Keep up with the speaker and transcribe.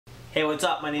Hey, what's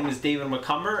up? My name is David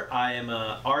Macomber. I am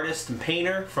an artist and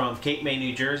painter from Cape May,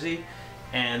 New Jersey,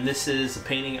 and this is a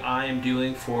painting I am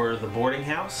doing for the boarding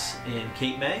house in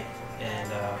Cape May,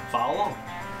 and follow along.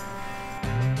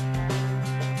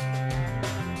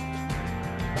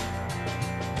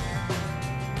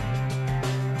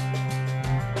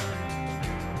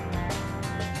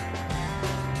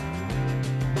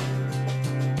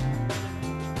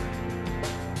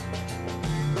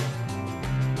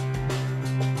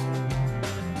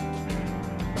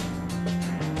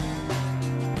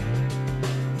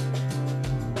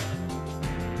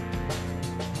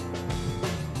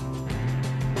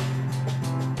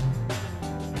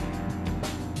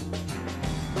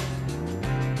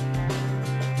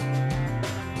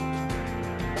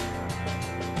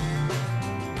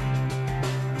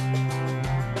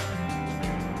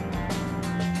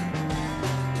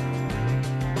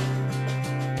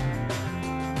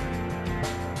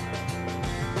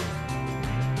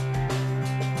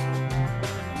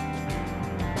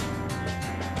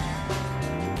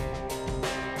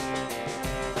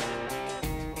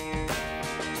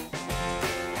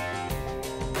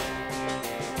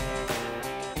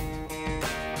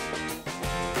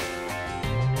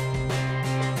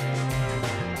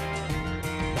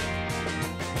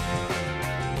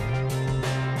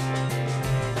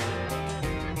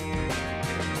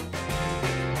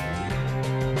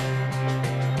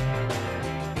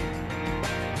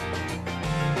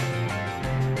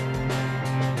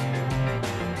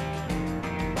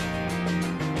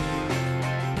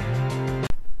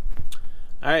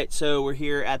 Alright, so we're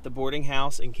here at the boarding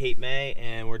house in Cape May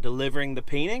and we're delivering the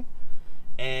painting,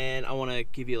 and I want to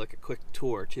give you like a quick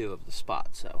tour too of the spot.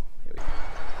 So here we go.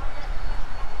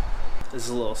 This is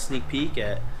a little sneak peek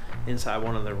at inside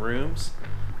one of the rooms.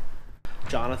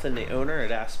 Jonathan, the owner,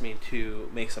 had asked me to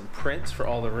make some prints for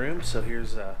all the rooms, so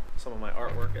here's some of my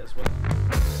artwork as well.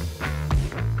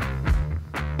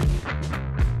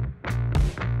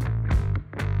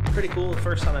 Pretty cool. The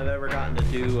first time I've ever gotten to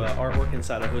do artwork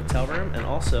inside a hotel room. And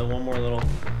also one more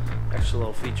extra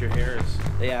little feature here is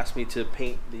they asked me to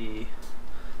paint the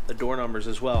door numbers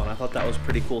as well, and I thought that was a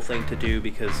pretty cool thing to do,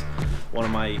 because one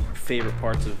of my favorite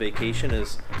parts of vacation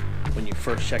is when you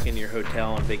first check into your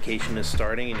hotel and vacation is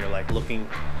starting and you're like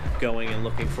going and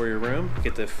looking for your room. You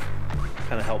get to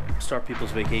kind of help start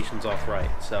people's vacations off right.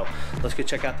 So let's go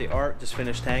check out the art. Just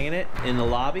finished hanging it in the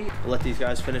lobby. I'll let these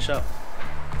guys finish up.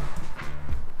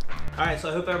 Alright, so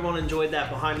I hope everyone enjoyed that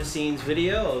behind the scenes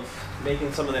video of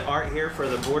making some of the art here for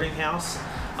the boarding house.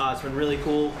 It's been really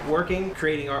cool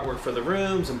creating artwork for the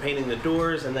rooms and painting the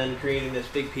doors, and then creating this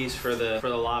big piece for the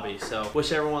lobby. So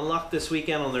wish everyone luck this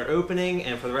weekend on their opening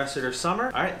and for the rest of their summer.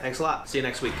 Alright, thanks a lot. See you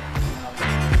next week.